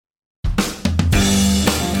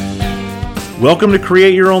Welcome to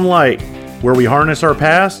Create Your Own Light, where we harness our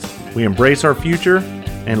past, we embrace our future,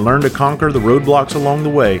 and learn to conquer the roadblocks along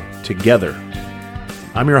the way together.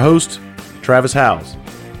 I'm your host, Travis Howes.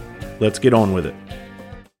 Let's get on with it.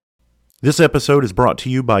 This episode is brought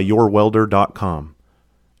to you by YourWelder.com.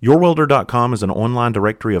 YourWelder.com is an online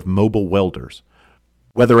directory of mobile welders.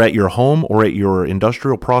 Whether at your home or at your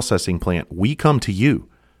industrial processing plant, we come to you.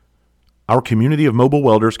 Our community of mobile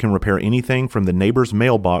welders can repair anything from the neighbor's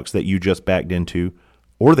mailbox that you just backed into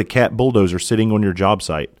or the cat bulldozer sitting on your job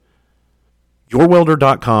site.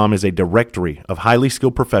 YourWelder.com is a directory of highly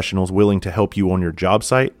skilled professionals willing to help you on your job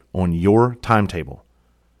site on your timetable.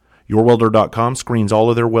 YourWelder.com screens all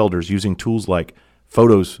of their welders using tools like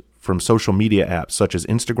photos from social media apps such as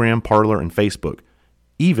Instagram, Parler, and Facebook,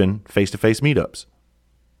 even face-to-face meetups.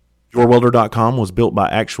 YourWelder.com was built by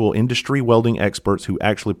actual industry welding experts who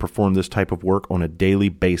actually perform this type of work on a daily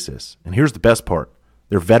basis. And here's the best part.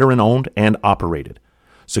 They're veteran-owned and operated.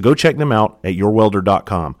 So go check them out at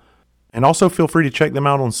YourWelder.com. And also feel free to check them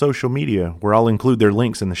out on social media, where I'll include their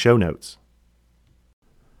links in the show notes.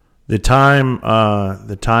 The time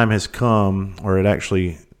has come, or it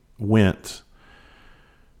actually went,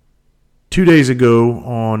 2 days ago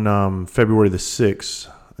on February the 6th.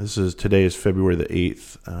 Today is February the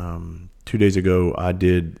 8th. 2 days ago, I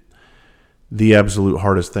did the absolute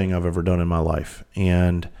hardest thing I've ever done in my life.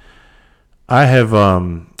 And I've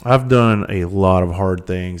done a lot of hard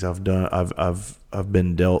things. I've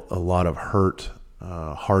been dealt a lot of hurt,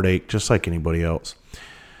 heartache, just like anybody else.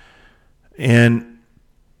 And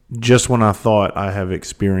just when I thought I have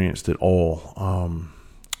experienced it all,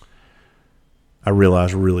 I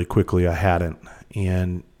realized really quickly I hadn't.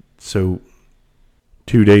 And so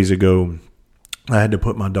 2 days ago, I had to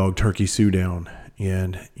put my dog Turkey Sue down.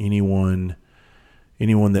 And anyone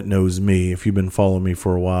that knows me, if you've been following me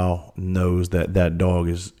for a while, knows that that dog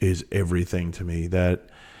is everything to me. That,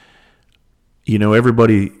 you know,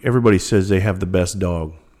 everybody says they have the best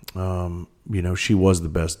dog. She was the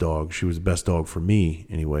best dog. She was the best dog for me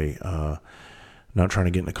anyway. Not trying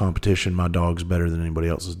to get in a competition. My dog's better than anybody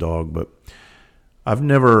else's dog, but I've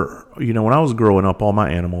never, when I was growing up, all my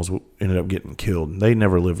animals ended up getting killed. They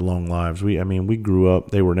never lived long lives. We grew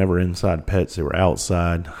up, they were never inside pets. They were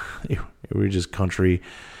outside. They were just country.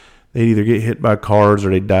 They'd either get hit by cars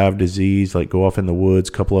or they'd die of disease, like go off in the woods.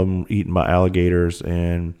 A couple of them eaten by alligators.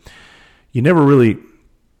 And you never really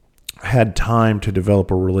had time to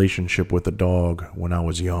develop a relationship with a dog when I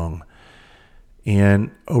was young. And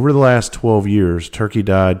over the last 12 years, Turkey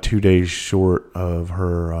died 2 days short of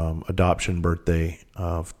her adoption birthday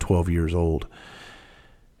of 12 years old.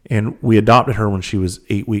 And we adopted her when she was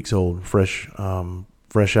 8 weeks old, fresh out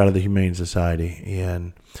of the Humane Society.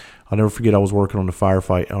 And I'll never forget, I was working on the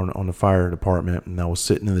firefight on the fire department, and I was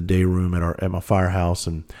sitting in the day room at my firehouse.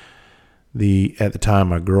 And at the time,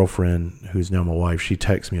 my girlfriend, who's now my wife, she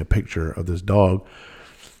texted me a picture of this dog,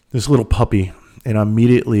 this little puppy. And I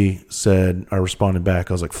immediately I responded back.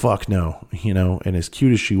 I was like, fuck no, and as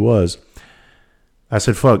cute as she was, I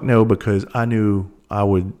said, fuck no, because I knew I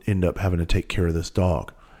would end up having to take care of this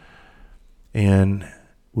dog. And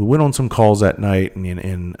we went on some calls that night,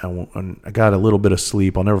 and I got a little bit of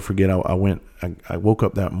sleep. I'll never forget. I woke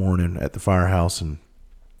up that morning at the firehouse, and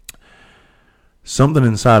something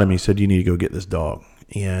inside of me said, you need to go get this dog.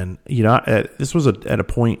 And, this was at a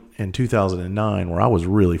point in 2009 where I was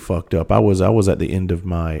really fucked up. I was at the end of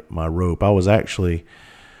my rope. I was actually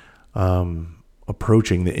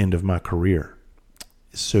approaching the end of my career.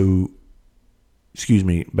 So, excuse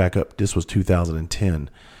me, back up. This was 2010.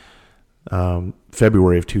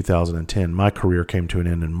 February of 2010. My career came to an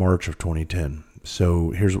end in March of 2010.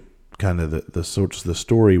 So here's kind of the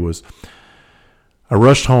story was, I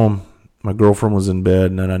rushed home. My girlfriend was in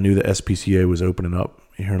bed, and then I knew the SPCA was opening up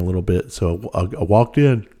here in a little bit. So I walked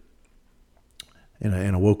in, and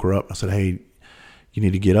I woke her up. I said, hey, you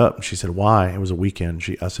need to get up. And she said, why? It was a weekend.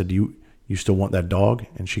 I said, do you still want that dog?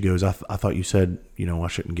 And she goes, I thought you said, I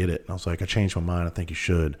shouldn't get it. And I was like, I changed my mind. I think you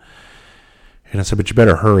should. And I said, but you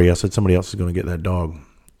better hurry. I said, somebody else is going to get that dog.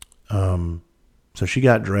 So she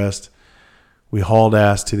got dressed. We hauled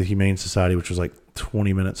ass to the Humane Society, which was like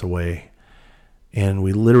 20 minutes away. And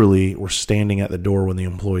we literally were standing at the door when the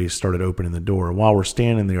employees started opening the door. And while we're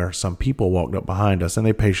standing there, some people walked up behind us, and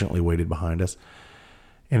they patiently waited behind us.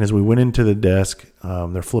 And as we went into the desk,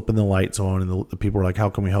 they're flipping the lights on, and the people were like, how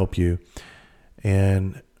can we help you?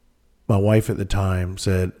 And my wife at the time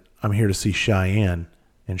said, I'm here to see Cheyenne.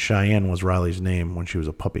 And Cheyenne was Riley's name when she was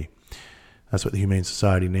a puppy. That's what the Humane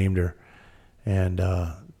Society named her. And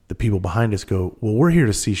the people behind us go, well, we're here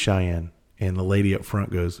to see Cheyenne. And the lady up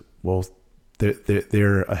front goes, well,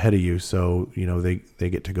 they're ahead of you, so they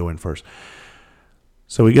get to go in first.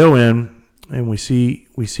 So we go in and we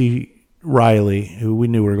see Riley, who we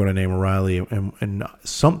knew we were going to name her Riley, and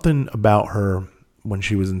something about her when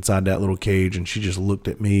she was inside that little cage, and she just looked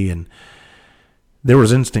at me, and there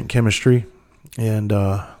was instant chemistry, and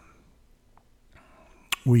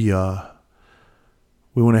we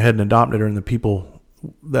went ahead and adopted her, and the people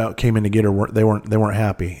that came in to get her weren't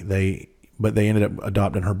happy. But they ended up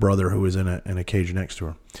adopting her brother, who was in a cage next to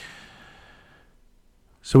her.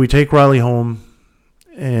 So we take Riley home,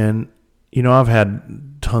 and I've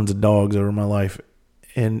had tons of dogs over my life,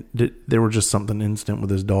 and there was just something instant with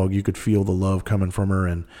this dog. You could feel the love coming from her,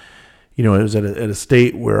 and it was at a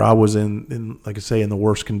state where I was in, like I say, in the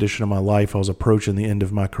worst condition of my life. I was approaching the end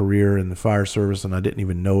of my career in the fire service, and I didn't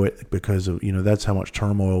even know it because of, that's how much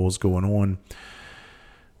turmoil was going on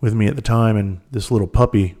with me at the time. And this little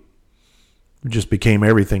puppy just became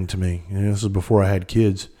everything to me. This was before I had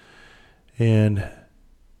kids. And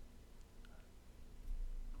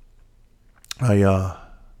I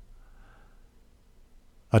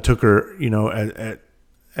took her,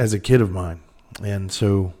 as a kid of mine. And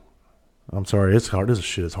so, I'm sorry, it's hard. This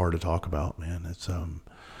shit is hard to talk about, man. It's,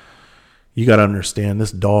 you got to understand,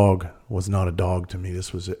 this dog was not a dog to me.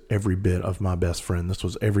 This was every bit of my best friend. This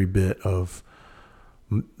was every bit of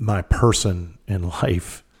my person in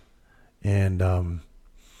life. And,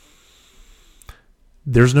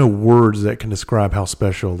 there's no words that can describe how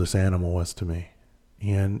special this animal was to me.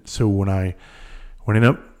 And so when I ended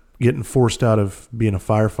up getting forced out of being a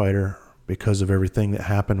firefighter because of everything that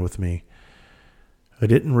happened with me, I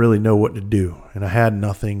didn't really know what to do, and I had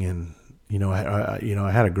nothing. And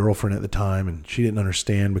I had a girlfriend at the time, and she didn't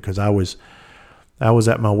understand because I was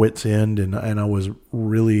at my wit's end, and I was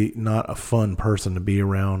really not a fun person to be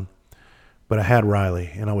around. But I had Riley,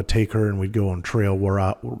 and I would take her, and we'd go on trail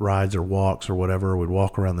rides or walks or whatever. We'd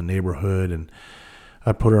walk around the neighborhood, and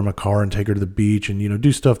I'd put her in my car and take her to the beach, and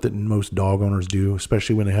do stuff that most dog owners do,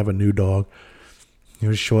 especially when they have a new dog.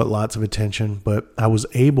 Show it lots of attention. But I was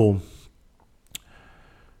able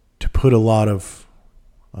to put a lot of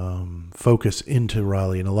focus into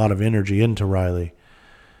Riley and a lot of energy into Riley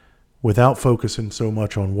without focusing so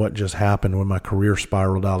much on what just happened when my career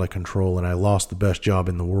spiraled out of control and I lost the best job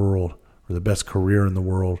in the world or the best career in the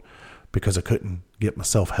world because I couldn't get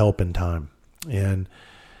myself help in time. And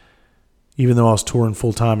even though I was touring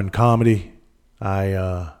full-time in comedy,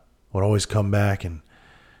 I would always come back and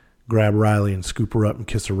grab Riley and scoop her up and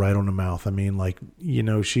kiss her right on the mouth. I mean,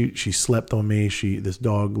 she slept on me. This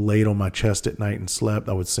dog laid on my chest at night and slept.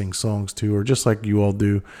 I would sing songs to her, just like you all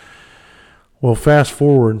do. Well, fast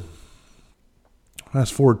forward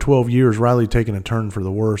 12 years, Riley taking a turn for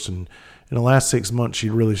the worse. And in the last 6 months, she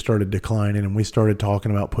really started declining, and we started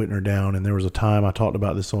talking about putting her down. And there was a time, I talked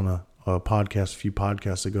about this on a podcast a few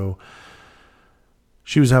podcasts ago.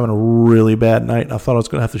 She was having a really bad night, and I thought I was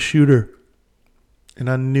going to have to shoot her. And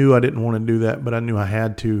I knew I didn't want to do that, but I knew I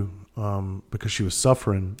had to because she was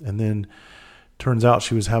suffering. And then turns out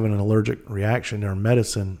she was having an allergic reaction to her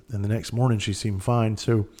medicine, and the next morning she seemed fine.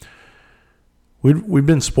 So we've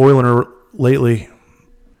been spoiling her lately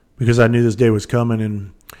because I knew this day was coming.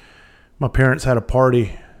 And my parents had a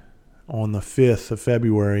party on the 5th of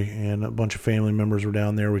February, and a bunch of family members were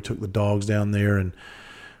down there. We took the dogs down there, and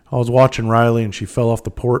I was watching Riley, and she fell off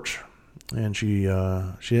the porch, and she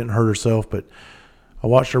didn't hurt herself, but I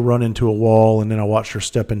watched her run into a wall, and then I watched her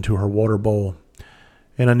step into her water bowl.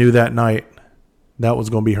 And I knew that night that was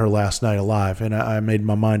going to be her last night alive. And I made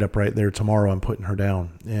my mind up right there. Tomorrow I'm putting her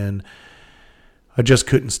down. And I just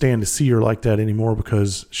couldn't stand to see her like that anymore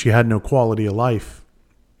because she had no quality of life.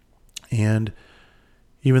 And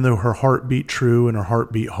even though her heart beat true and her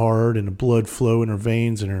heart beat hard and the blood flowed in her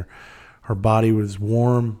veins and her body was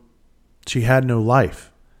warm, she had no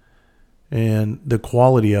life. And the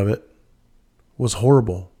quality of it was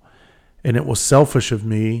horrible. And it was selfish of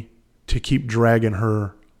me to keep dragging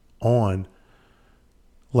her on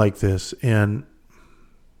like this. And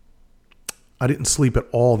I didn't sleep at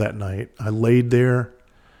all that night. I laid there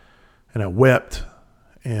and I wept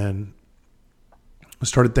and I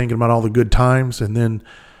started thinking about all the good times. And then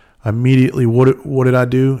immediately, what did I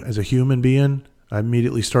do as a human being? I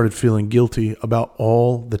immediately started feeling guilty about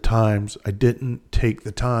all the times I didn't take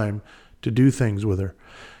the time to do things with her.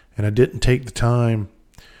 And I didn't take the time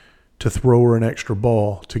to throw her an extra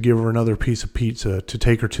ball, to give her another piece of pizza, to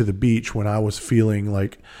take her to the beach when I was feeling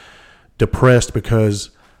like depressed because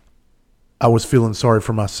I was feeling sorry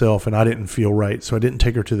for myself and I didn't feel right. So I didn't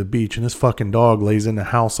take her to the beach. And this fucking dog lays in the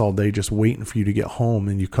house all day just waiting for you to get home.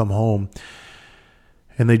 And you come home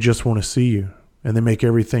and they just want to see you. And they make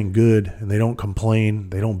everything good and they don't complain.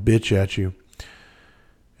 They don't bitch at you.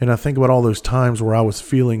 And I think about all those times where I was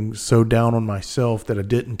feeling so down on myself that I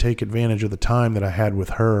didn't take advantage of the time that I had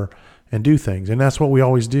with her and do things. And that's what we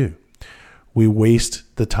always do. We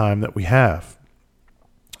waste the time that we have.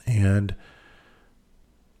 And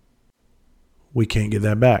we can't get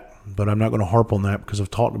that back. But I'm not going to harp on that because I've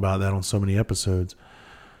talked about that on so many episodes.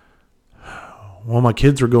 Well, my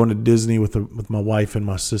kids are going to Disney with my wife and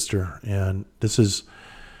my sister. And this is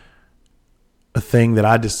a thing that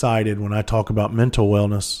I decided when I talk about mental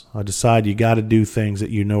wellness. I decide you got to do things that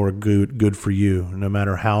you know are good for you, no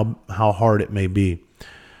matter how hard it may be.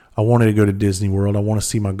 I wanted to go to Disney World. I want to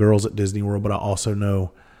see my girls at Disney World, but I also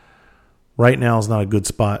know right now is not a good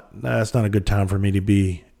spot. That's not a good time for me to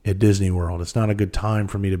be at Disney World. It's not a good time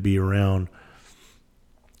for me to be around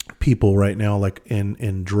people right now, like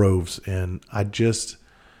in droves. And I just,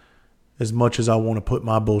 as much as I want to put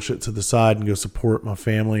my bullshit to the side and go support my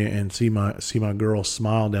family and see my girls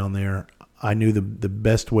smile down there, I knew the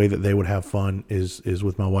best way that they would have fun is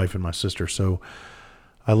with my wife and my sister. So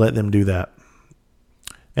I let them do that.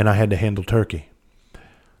 And I had to handle Turkey.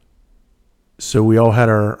 So we all had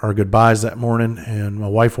our goodbyes that morning, and my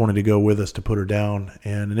wife wanted to go with us to put her down.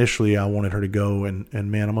 And initially I wanted her to go. And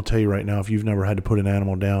man, I'm going to tell you right now, if you've never had to put an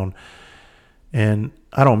animal down, and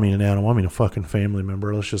I don't mean an animal, I mean a fucking family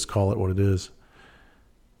member. Let's just call it what it is.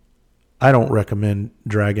 I don't recommend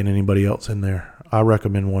dragging anybody else in there. I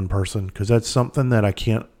recommend one person because that's something that I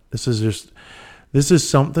can't. This is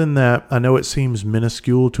something that I know it seems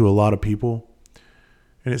minuscule to a lot of people,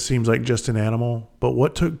 and it seems like just an animal. But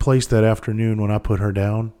what took place that afternoon when I put her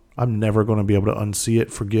down, I'm never going to be able to unsee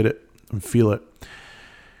it, forget it, and feel it.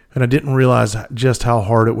 And I didn't realize just how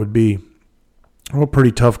hard it would be. I'm a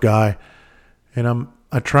pretty tough guy, and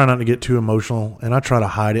I try not to get too emotional, and I try to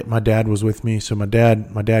hide it. My dad was with me, so my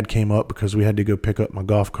dad came up because we had to go pick up my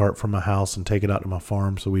golf cart from my house and take it out to my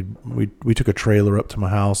farm. So we took a trailer up to my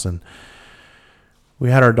house, and we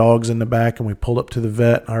had our dogs in the back, and we pulled up to the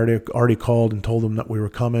vet. I already called and told them that we were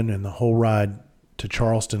coming, and the whole ride to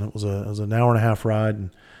Charleston, it was an hour and a half ride, and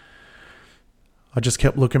I just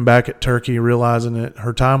kept looking back at Turkey, realizing that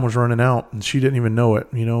her time was running out, and she didn't even know it.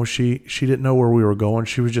 You know, she didn't know where we were going.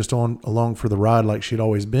 She was just along for the ride like she'd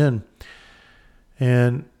always been.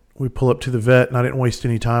 And we pull up to the vet, and I didn't waste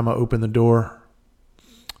any time. I opened the door,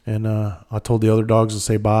 and I told the other dogs to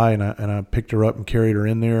say bye, and I picked her up and carried her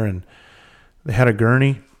in there, and they had a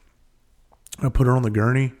gurney. I put her on the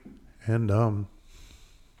gurney, and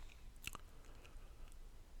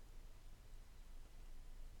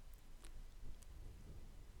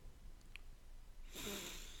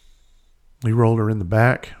we rolled her in the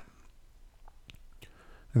back,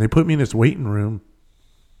 and they put me in this waiting room,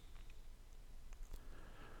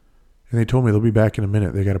 and they told me they'll be back in a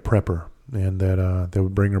minute. They got to prep her, and that they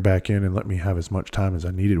would bring her back in and let me have as much time as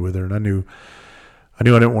I needed with her. And I knew I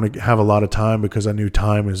didn't want to have a lot of time because I knew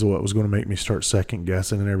time is what was going to make me start second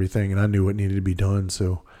guessing and everything, and I knew what needed to be done.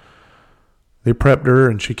 So they prepped her,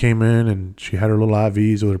 and she came in, and she had her little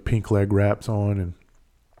IVs with her pink leg wraps on, and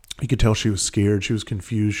you could tell she was scared. She was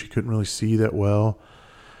confused. She couldn't really see that well.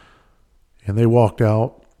 And they walked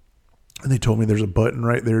out, and they told me there's a button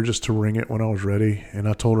right there just to ring it when I was ready. And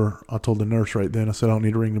I told the nurse right then, I said, I don't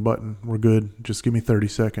need to ring the button. We're good. Just give me 30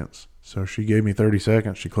 seconds. So she gave me 30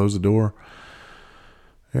 seconds. She closed the door.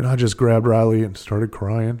 And I just grabbed Riley and started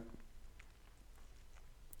crying.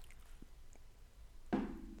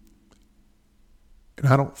 And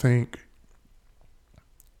I don't think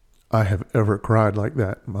I have ever cried like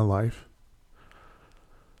that in my life.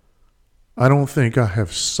 I don't think I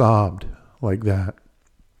have sobbed like that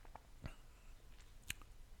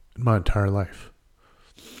in my entire life.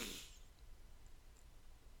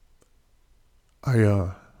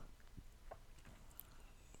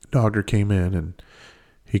 Doctor came in, and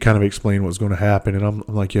he kind of explained what was going to happen, and I'm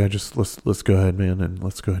like, yeah, just let's go ahead, man, and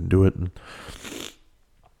let's go ahead and do it. And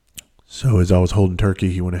so as I was holding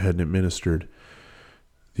Turkey, he went ahead and administered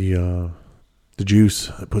the juice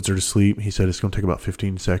that puts her to sleep. He said it's going to take about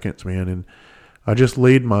 15 seconds, man. And I just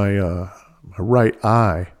laid my right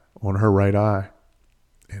eye on her right eye.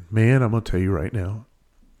 And man, I'm going to tell you right now,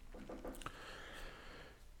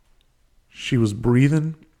 she was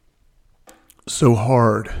breathing so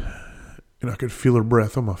hard, and I could feel her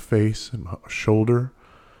breath on my face and my shoulder.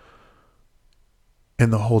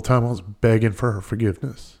 And the whole time I was begging for her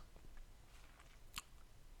forgiveness.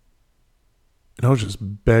 And I was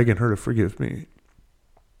just begging her to forgive me.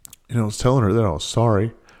 And I was telling her that I was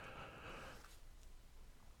sorry.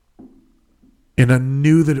 And I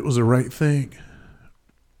knew that it was the right thing.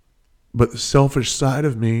 But the selfish side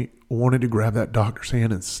of me wanted to grab that doctor's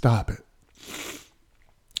hand and stop it.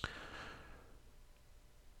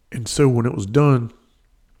 And so when it was done,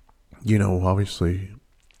 Obviously,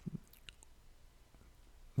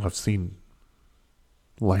 I've seen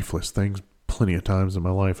lifeless things plenty of times in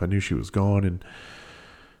my life. I knew she was gone, and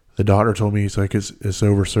the doctor told me, he's like, it's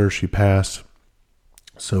over, sir. She passed.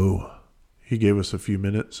 So he gave us a few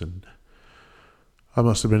minutes, and I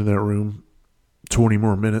must have been in that room 20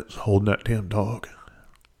 more minutes holding that damn dog.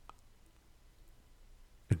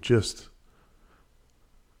 And just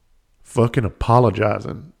fucking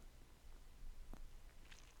apologizing.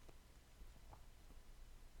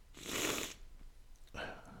 It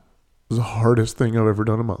was the hardest thing I've ever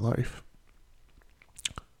done in my life.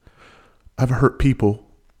 I've hurt people.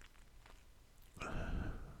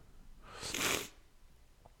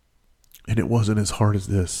 And it wasn't as hard as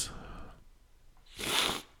this.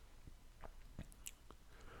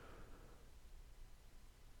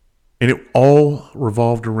 And it all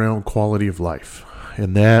revolved around quality of life.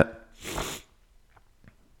 And that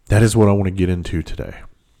is what I want to get into today.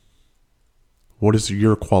 What is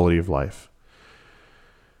your quality of life?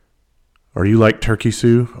 Are you like Turkey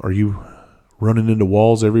Sue? Are you running into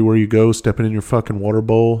walls everywhere you go, stepping in your fucking water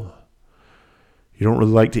bowl? You don't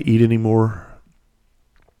really like to eat anymore.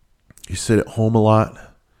 You sit at home a lot,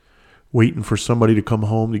 waiting for somebody to come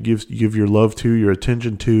home to give your love to, your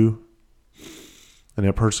attention to. And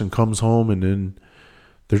that person comes home and then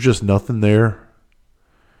there's just nothing there.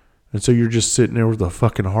 And so you're just sitting there with a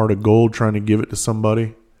fucking heart of gold trying to give it to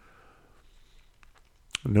somebody.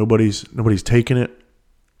 Nobody's taking it.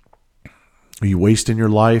 Are you wasting your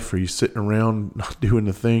life? Are you sitting around not doing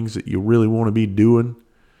the things that you really want to be doing?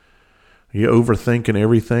 Are you overthinking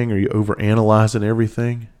everything? Are you overanalyzing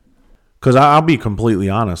everything? Because I'll be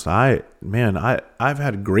completely honest. I've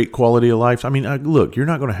had great quality of life. I mean, look, you're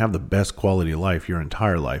not going to have the best quality of life your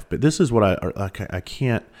entire life. But this is what I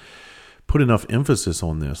can't put enough emphasis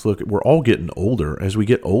on this. Look, we're all getting older. As we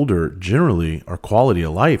get older, generally, our quality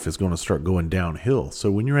of life is going to start going downhill.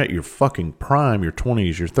 So when you're at your fucking prime, your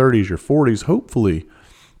 20s, your 30s, your 40s,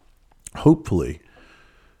 hopefully,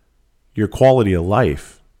 your quality of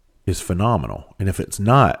life is phenomenal. And if it's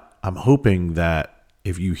not, I'm hoping that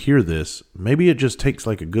if you hear this, maybe it just takes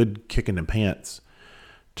like a good kick in the pants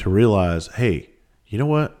to realize, hey, you know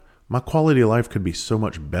what? My quality of life could be so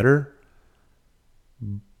much better,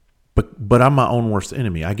 but I'm my own worst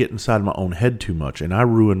enemy. I get inside my own head too much, and I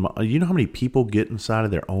ruin my... You know how many people get inside of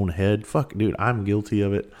their own head? Fuck, dude, I'm guilty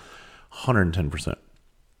of it 110%.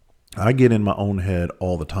 I get in my own head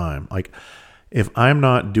all the time. Like, if I'm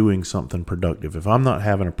not doing something productive, if I'm not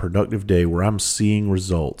having a productive day where I'm seeing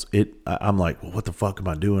results, I'm like, well, what the fuck am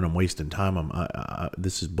I doing? I'm wasting time.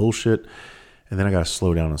 This is bullshit. And then I got to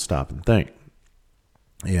slow down and stop and think.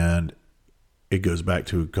 And it goes back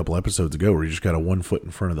to a couple episodes ago where you just got a one foot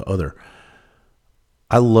in front of the other.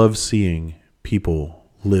 I love seeing people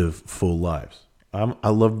live full lives. I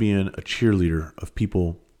love being a cheerleader of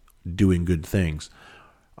people doing good things.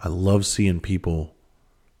 I love seeing people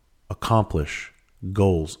accomplish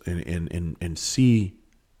goals and see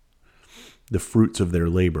the fruits of their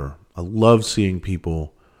labor. I love seeing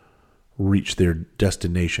people reach their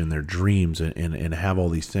destination, their dreams, and have all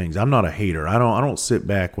these things. I'm not a hater. I don't sit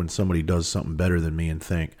back when somebody does something better than me and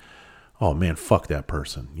think, oh man, fuck that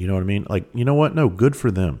person. You know what I mean? Like, you know what? No, good for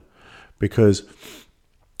them. Because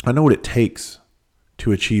I know what it takes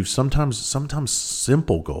to achieve sometimes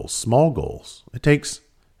simple goals, small goals. It takes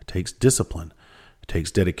discipline. It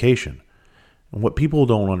takes dedication. And what people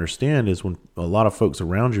don't understand is when a lot of folks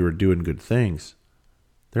around you are doing good things,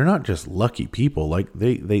 they're not just lucky people. Like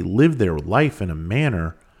they live their life in a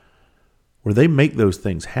manner where they make those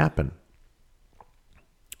things happen.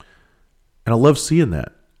 And I love seeing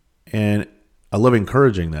that. And I love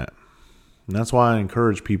encouraging that. And that's why I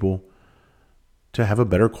encourage people to have a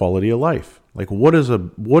better quality of life. Like, what does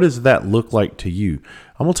that look like to you?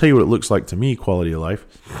 I'm going to tell you what it looks like to me, quality of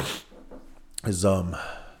life. Is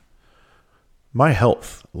my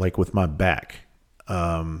health, like with my back.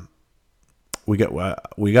 We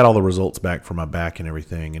got all the results back for my back and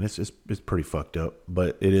everything, and it's pretty fucked up,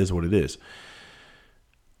 but it is what it is.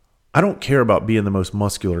 I don't care about being the most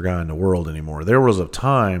muscular guy in the world anymore. There was a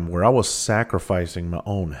time where I was sacrificing my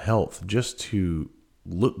own health just to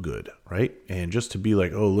look good, right? And just to be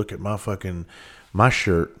like, oh, look at my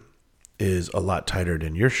shirt is a lot tighter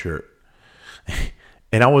than your shirt.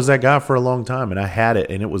 And I was that guy for a long time, and I had it,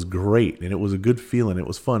 and it was great, and it was a good feeling. It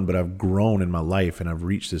was fun, but I've grown in my life, and I've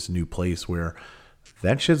reached this new place where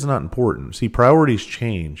that shit's not important. See, priorities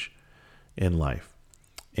change in life,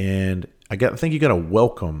 and I think you got to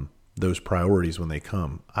welcome those priorities when they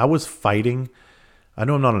come. I was fighting. I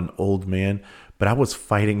know I'm not an old man, but I was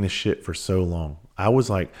fighting this shit for so long. I was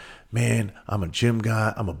like, man, I'm a gym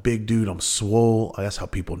guy. I'm a big dude. I'm swole. That's how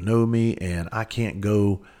people know me. And I can't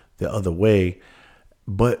go the other way.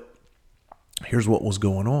 But here's what was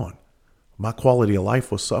going on. My quality of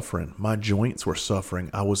life was suffering. My joints were suffering.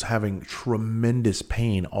 I was having tremendous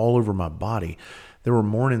pain all over my body. There were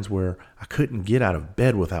mornings where I couldn't get out of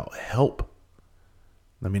bed without help.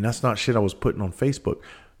 I mean, that's not shit I was putting on Facebook,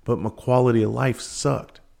 but my quality of life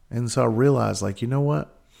sucked. And so I realized, like, you know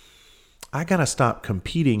what? I got to stop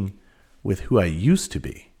competing with who I used to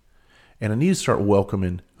be. And I need to start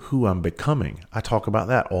welcoming who I'm becoming. I talk about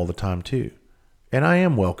that all the time too. And I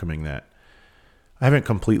am welcoming that. I haven't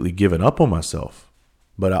completely given up on myself,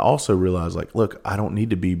 but I also realized, like, look, I don't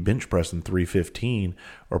need to be bench pressing 315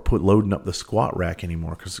 or loading up the squat rack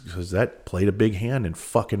anymore because that played a big hand in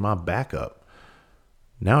fucking my back up.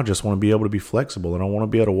 Now I just want to be able to be flexible, and I want to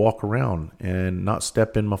be able to walk around and not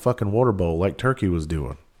step in my fucking water bowl like Turkey was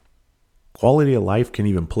doing. Quality of life can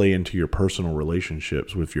even play into your personal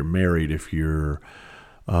relationships. If you're married, if you're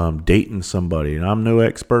dating somebody, and I'm no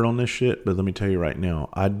expert on this shit, but let me tell you right now,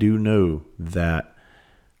 I do know that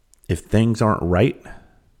if things aren't right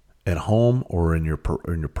at home or in your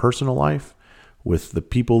personal life with the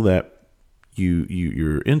people that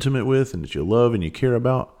you're intimate with and that you love and you care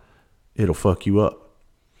about, it'll fuck you up.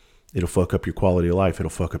 It'll fuck up your quality of life. It'll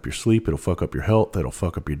fuck up your sleep. It'll fuck up your health. It'll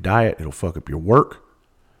fuck up your diet. It'll fuck up your work.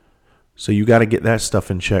 So you got to get that stuff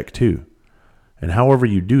in check too. And however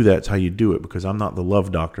you do that's how you do it, because I'm not the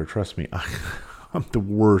love doctor. Trust me, I'm the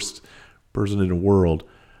worst person in the world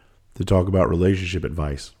to talk about relationship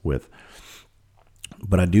advice with.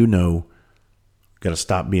 But I do know, got to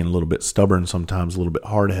stop being a little bit stubborn sometimes, a little bit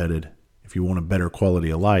hard-headed if you want a better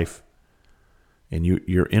quality of life and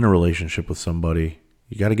you're in a relationship with somebody.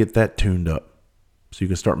 You got to get that tuned up so you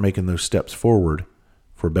can start making those steps forward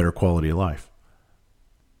for a better quality of life.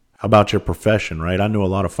 How about your profession, right? I know a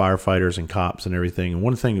lot of firefighters and cops and everything. And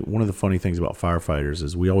one of the funny things about firefighters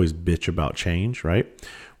is we always bitch about change, right?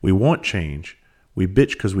 We want change. We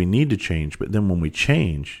bitch because we need to change. But then when we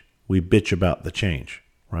change, we bitch about the change,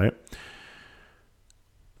 right?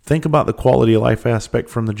 Think about the quality of life aspect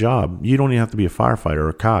from the job. You don't even have to be a firefighter or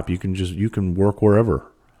a cop. You can work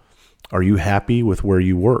wherever. Are you happy with where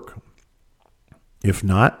you work? If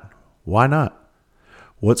not, why not?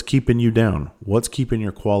 What's keeping you down? What's keeping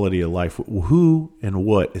your quality of life? Who and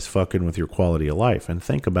what is fucking with your quality of life? And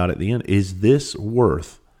think about it at the end. Is this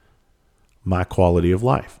worth my quality of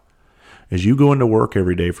life? As you go into work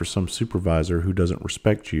every day for some supervisor who doesn't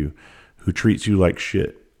respect you, who treats you like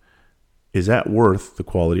shit, is that worth the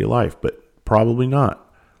quality of life? But probably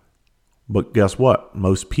not. But guess what?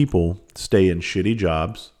 Most people stay in shitty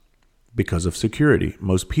jobs because of security.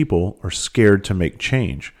 Most people are scared to make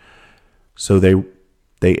change. So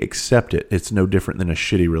they accept it. It's no different than a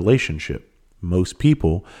shitty relationship. Most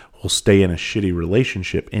people will stay in a shitty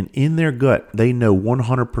relationship, and in their gut, they know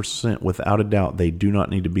 100% without a doubt they do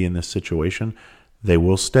not need to be in this situation. They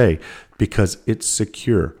will stay because it's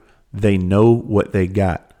secure. They know what they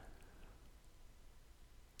got.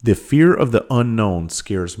 The fear of the unknown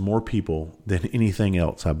scares more people than anything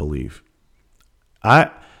else, I believe.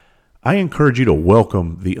 I encourage you to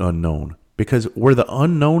welcome the unknown, because where the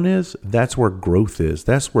unknown is, that's where growth is.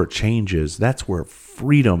 That's where change is. That's where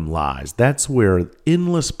freedom lies. That's where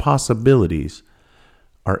endless possibilities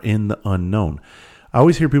are in the unknown. I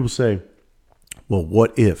always hear people say, well,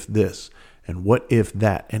 what if this and what if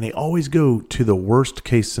that? And they always go to the worst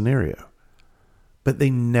case scenario, but they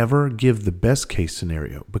never give the best case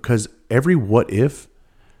scenario, because every what if,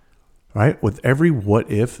 right? With every what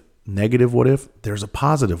if, negative what if, there's a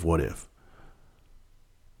positive what if.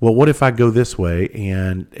 Well, what if I go this way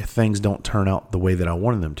and if things don't turn out the way that I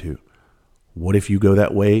wanted them to? What if you go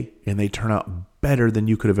that way and they turn out better than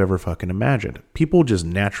you could have ever fucking imagined? People just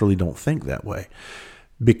naturally don't think that way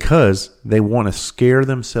because they want to scare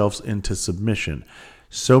themselves into submission.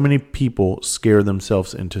 So many people scare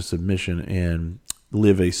themselves into submission and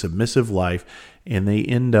live a submissive life, and they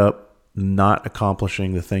end up not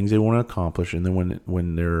accomplishing the things they want to accomplish. And then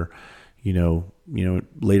when they're,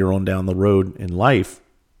 later on down the road in life,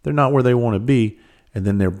 they're not where they want to be, and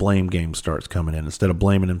then their blame game starts coming in. Instead of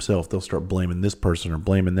blaming themselves, they'll start blaming this person or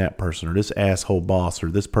blaming that person or this asshole boss or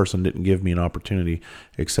this person didn't give me an opportunity,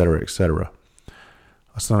 et cetera, et cetera.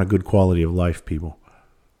 That's not a good quality of life, people.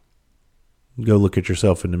 Go look at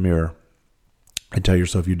yourself in the mirror and tell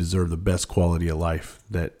yourself you deserve the best quality of life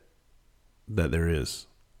that there is.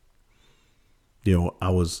 I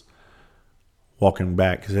was walking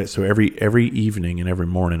back. So every evening and every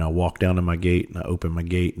morning I walk down to my gate and I open my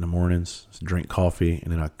gate in the mornings, drink coffee,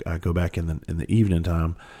 and then I go back in the evening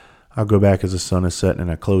time. I'll go back as the sun is setting and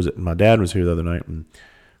I close it. And my dad was here the other night, and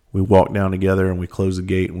we walked down together and we closed the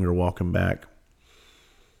gate and we were walking back.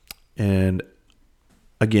 And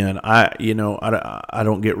again, I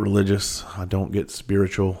don't get religious. I don't get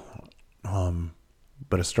spiritual.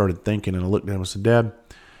 But I started thinking and I looked at him and said, Dad,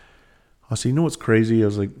 I said, you know what's crazy? I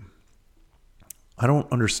was like, I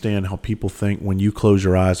don't understand how people think when you close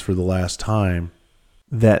your eyes for the last time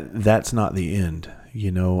that's not the end.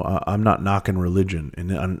 I'm not knocking religion,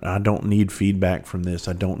 and I don't need feedback from this.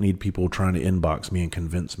 I don't need people trying to inbox me and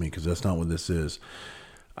convince me, because that's not what this is.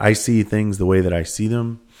 I see things the way that I see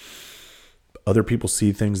them. Other people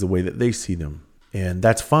see things the way that they see them, and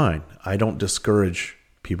that's fine. I don't discourage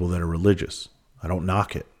people that are religious. I don't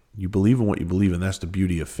knock it. You believe in what you believe in. That's the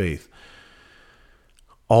beauty of faith.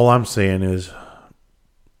 All I'm saying is,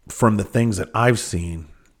 from the things that I've seen,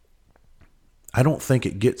 I don't think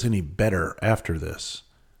it gets any better after this.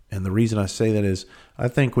 And the reason I say that is, I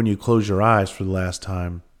think when you close your eyes for the last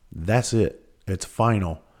time, that's it. It's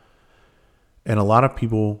final. And a lot of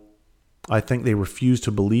people, I think they refuse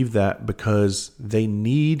to believe that because they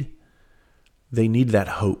need that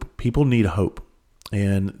hope. People need hope.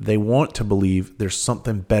 And they want to believe there's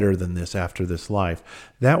something better than this after this life.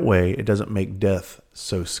 That way, it doesn't make death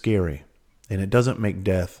so scary. And it doesn't make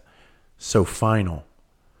death so final.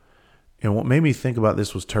 And what made me think about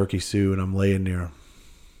this was Turkey Sue, and I'm laying there.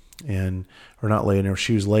 Or not laying there,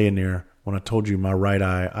 she was laying there. When I told you my right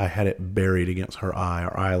eye, I had it buried against her eye,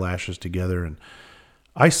 our eyelashes together. And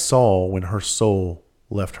I saw when her soul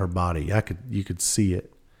left her body. You could see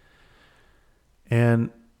it.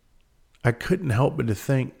 And I couldn't help but to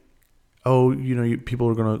think, people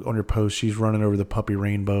are going to, on your post, she's running over the puppy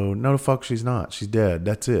rainbow. No, the fuck she's not. She's dead.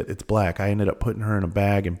 That's it. It's black. I ended up putting her in a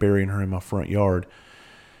bag and burying her in my front yard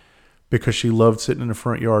because she loved sitting in the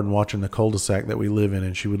front yard and watching the cul-de-sac that we live in,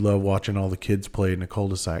 and she would love watching all the kids play in the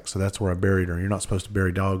cul-de-sac. So that's where I buried her. You're not supposed to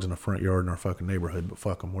bury dogs in the front yard in our fucking neighborhood, but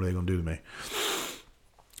fuck them. What are they going to do to me?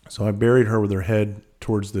 So I buried her with her head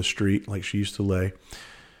towards the street like she used to lay.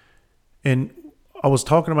 And I was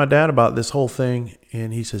talking to my dad about this whole thing,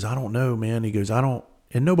 and he says, I don't know, man. He goes, I don't,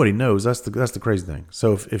 and nobody knows. That's the crazy thing.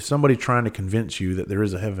 So if somebody's trying to convince you that there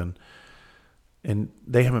is a heaven and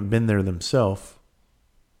they haven't been there themselves,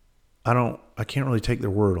 I can't really take their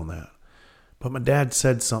word on that. But my dad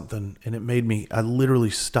said something, and it made me, I literally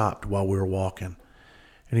stopped while we were walking.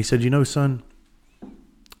 And he said, son,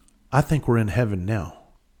 I think we're in heaven now,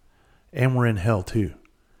 and we're in hell too.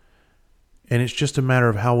 And it's just a matter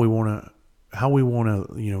of how we want to,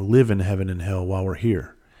 live in heaven and hell while we're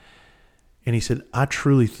here. And he said, I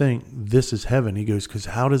truly think this is heaven. He goes, because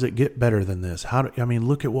how does it get better than this?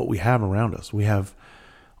 Look at what we have around us. We have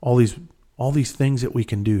all these things that we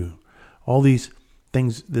can do, all these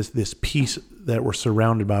things, this peace that we're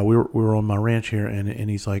surrounded by. We were on my ranch here, and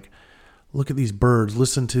he's like, look at these birds,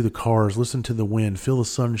 listen to the cars, listen to the wind, feel the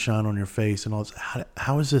sunshine on your face, and all this.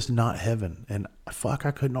 How is this not heaven? And I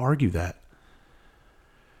couldn't argue that.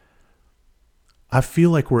 I feel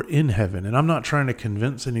like we're in heaven, and I'm not trying to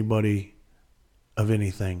convince anybody of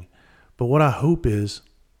anything, but what I hope is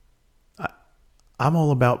I'm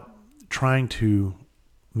all about trying to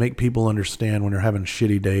make people understand when they're having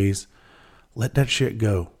shitty days, let that shit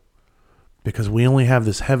go, because we only have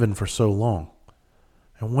this heaven for so long.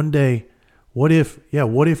 And one day, what if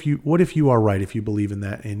you are right, if you believe in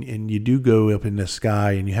that, and you do go up in the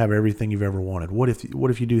sky and you have everything you've ever wanted? What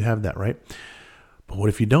if you do have that, right? But what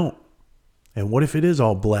if you don't? And what if it is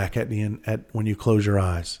all black at the end, when you close your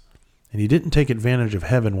eyes, and you didn't take advantage of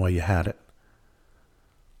heaven while you had it?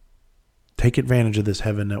 Take advantage of this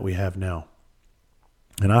heaven that we have now.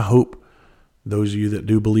 And I hope those of you that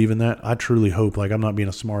do believe in that, I truly hope, like, I'm not being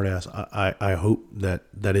a smart ass. I hope that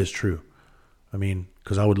is true.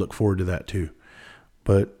 Because I would look forward to that too.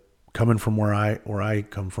 But coming from where I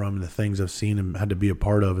come from, and the things I've seen and had to be a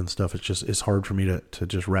part of and stuff, it's hard for me to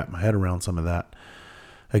just wrap my head around some of that.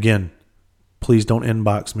 Again, please don't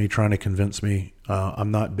inbox me trying to convince me.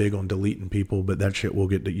 I'm not big on deleting people, but that shit will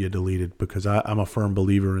get you deleted, because I'm a firm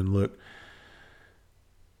believer in, look,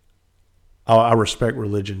 I respect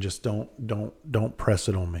religion. Just don't press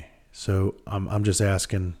it on me. So I'm just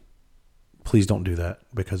asking, please don't do that,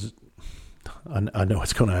 because I know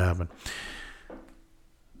it's going to happen.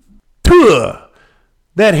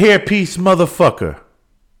 That hairpiece motherfucker.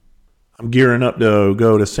 I'm gearing up to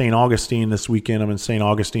go to St. Augustine this weekend. I'm in St.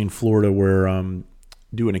 Augustine, Florida, where I'm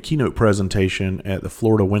doing a keynote presentation at the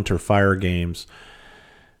Florida Winter Fire Games.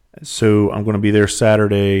 So I'm going to be there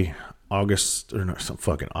Saturday,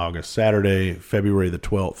 Saturday, February the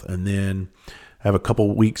 12th. And then I have a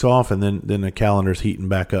couple weeks off, and then the calendar's heating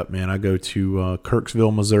back up, man. I go to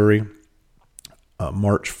Kirksville, Missouri,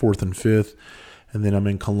 March 4th and 5th. And then I'm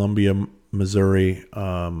in Columbia, Missouri,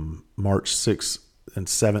 March 6th and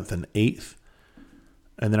 7th and 8th.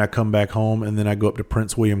 And then I come back home, and then I go up to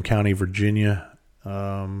Prince William County, Virginia.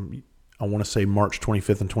 I want to say March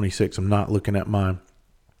 25th and 26th. I'm not looking at my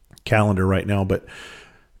calendar right now, but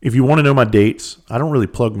if you want to know my dates, I don't really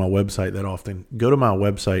plug my website that often. Go to my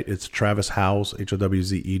website. It's TravisHowze,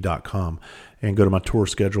 HOWZE.com, and go to my tour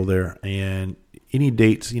schedule there. And any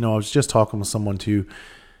dates, I was just talking with someone too.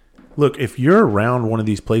 Look, if you're around one of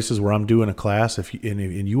these places where I'm doing a class,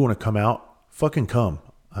 and you want to come out, fucking come.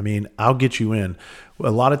 I mean, I'll get you in.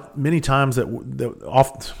 Many times I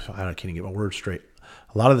can't even get my words straight.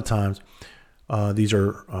 A lot of the times, these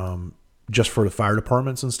are just for the fire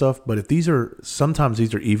departments and stuff. But sometimes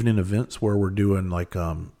these are evening events where we're doing like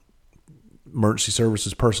emergency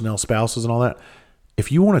services, personnel, spouses, and all that. If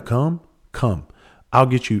you want to come. I'll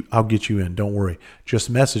get you in. Don't worry. Just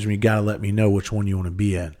message me. Gotta let me know which one you want to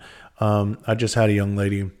be in. I just had a young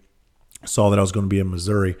lady saw that I was going to be in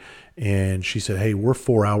Missouri, and she said, "Hey, we're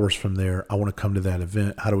 4 hours from there. I want to come to that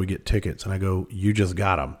event. How do we get tickets?" And I go, "You just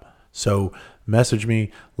got them." So message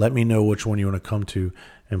me. Let me know which one you want to come to,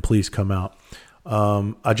 and please come out.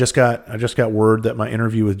 I just got word that my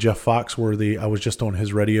interview with Jeff Foxworthy, I was just on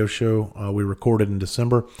his radio show. We recorded in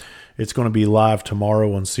December. It's going to be live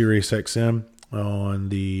tomorrow on Sirius XM on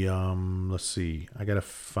the, let's see, I got to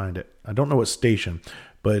find it. I don't know what station,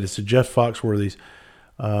 but it's a Jeff Foxworthy's,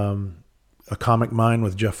 A Comic Mind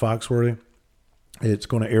with Jeff Foxworthy. It's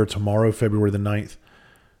going to air tomorrow, February the 9th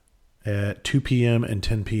at 2 p.m. and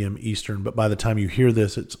 10 p.m. Eastern. But by the time you hear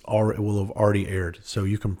this, it will have already aired. So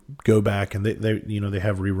you can go back, and they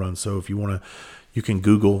have reruns. So if you want to, you can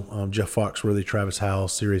Google Jeff Foxworthy, Travis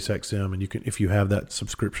Howze, Sirius XM, and you can, if you have that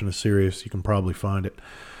subscription to Sirius, you can probably find it.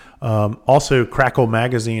 Also, Crackle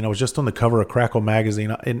Magazine. I was just on the cover of Crackle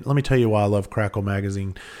Magazine, and let me tell you why I love Crackle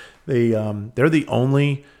Magazine. They're the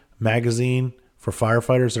only magazine for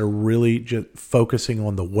firefighters that are really just focusing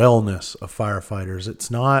on the wellness of firefighters. It's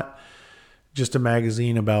not just a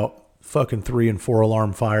magazine about fucking 3 and 4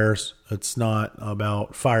 alarm fires. It's not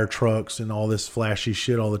about fire trucks and all this flashy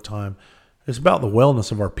shit all the time. It's about the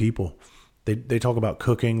wellness of our people. They talk about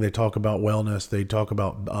cooking. They talk about wellness. They talk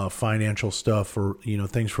about financial stuff, or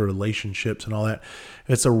things for relationships and all that.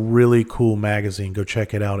 It's a really cool magazine. Go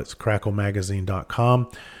check it out. It's cracklemagazine.com.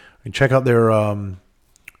 And check out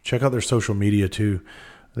their social media too.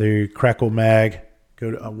 They Crackle Mag.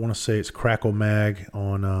 I want to say it's Crackle Mag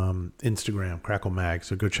on Instagram. Crackle Mag.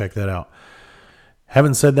 So go check that out.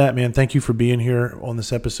 Having said that, man, thank you for being here on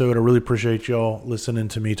this episode. I really appreciate y'all listening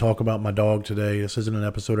to me talk about my dog today. This isn't an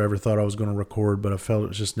episode I ever thought I was going to record, but I felt it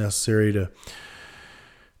was just necessary to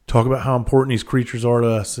talk about how important these creatures are to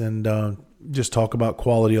us, and just talk about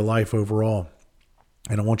quality of life overall.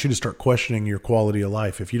 And I want you to start questioning your quality of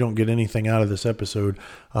life. If you don't get anything out of this episode,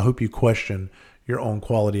 I hope you question your own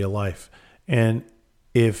quality of life. And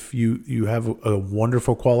if you have a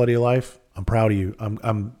wonderful quality of life, I'm proud of you.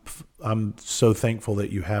 I'm so thankful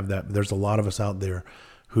that you have that. There's a lot of us out there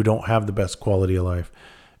who don't have the best quality of life.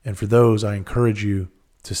 And for those, I encourage you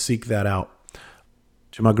to seek that out.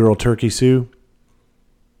 To my girl, Turkey Sue,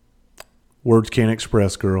 words can't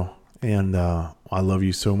express, girl. And I love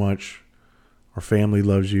you so much. Our family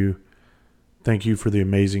loves you. Thank you for the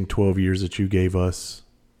amazing 12 years that you gave us.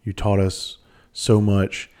 You taught us so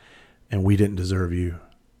much, and we didn't deserve you.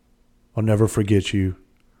 I'll never forget you.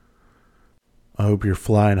 I hope you're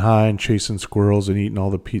flying high and chasing squirrels and eating all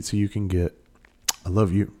the pizza you can get. I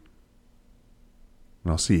love you.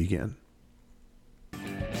 And I'll see you again.